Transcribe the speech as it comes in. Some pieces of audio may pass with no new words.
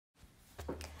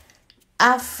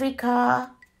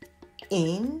Africa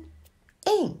in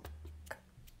ink.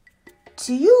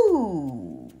 To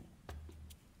you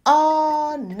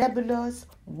are nebulous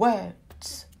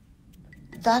words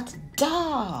that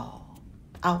dow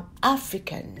our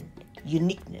African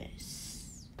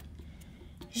uniqueness.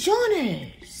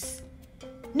 Genres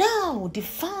now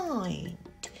defined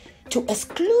to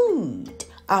exclude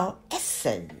our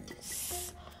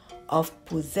essence of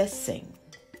possessing.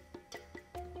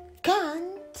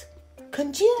 Kant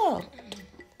conjured,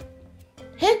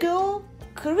 Hegel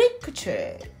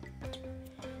caricatured,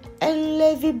 and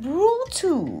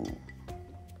Levi-Brutu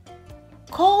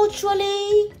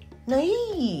culturally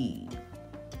naive,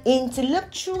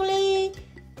 intellectually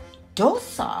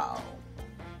docile,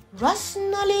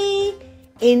 rationally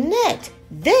inept.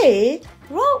 They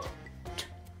wrote,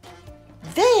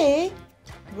 they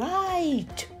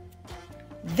write,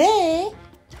 they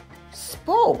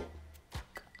spoke,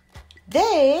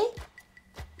 they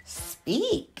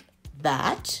speak.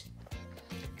 But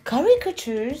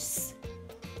caricatures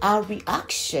are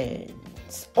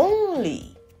reactions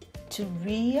only to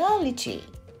reality,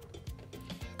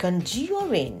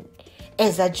 conjuring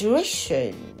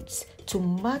exaggerations to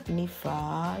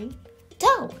magnify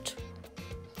doubt.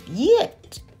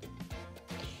 Yet,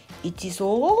 it is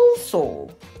also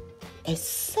a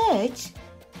search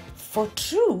for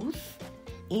truth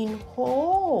in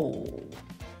whole.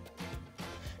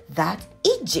 That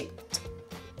Egypt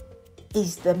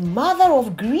is the mother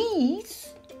of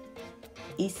Greece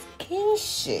is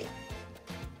kinship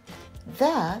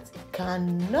that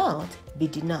cannot be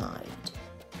denied.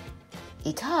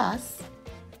 It has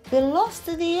been lost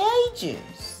to the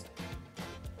ages.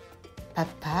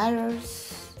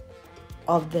 Papyrus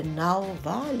of the Nile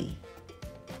Valley,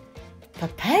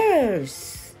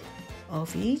 papyrus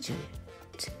of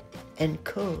Egypt and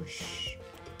Kush,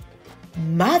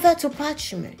 mother to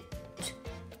parchment,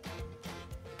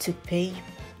 to paper.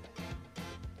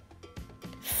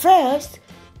 First,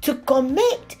 to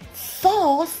commit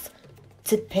thoughts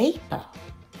to paper,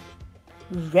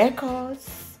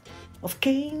 records of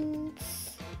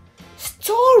kings,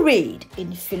 storied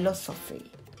in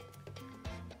philosophy,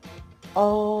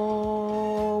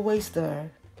 always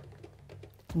there,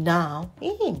 now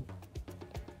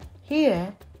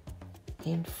here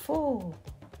in full,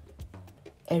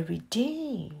 a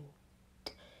redeemed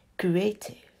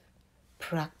creative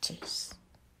practice.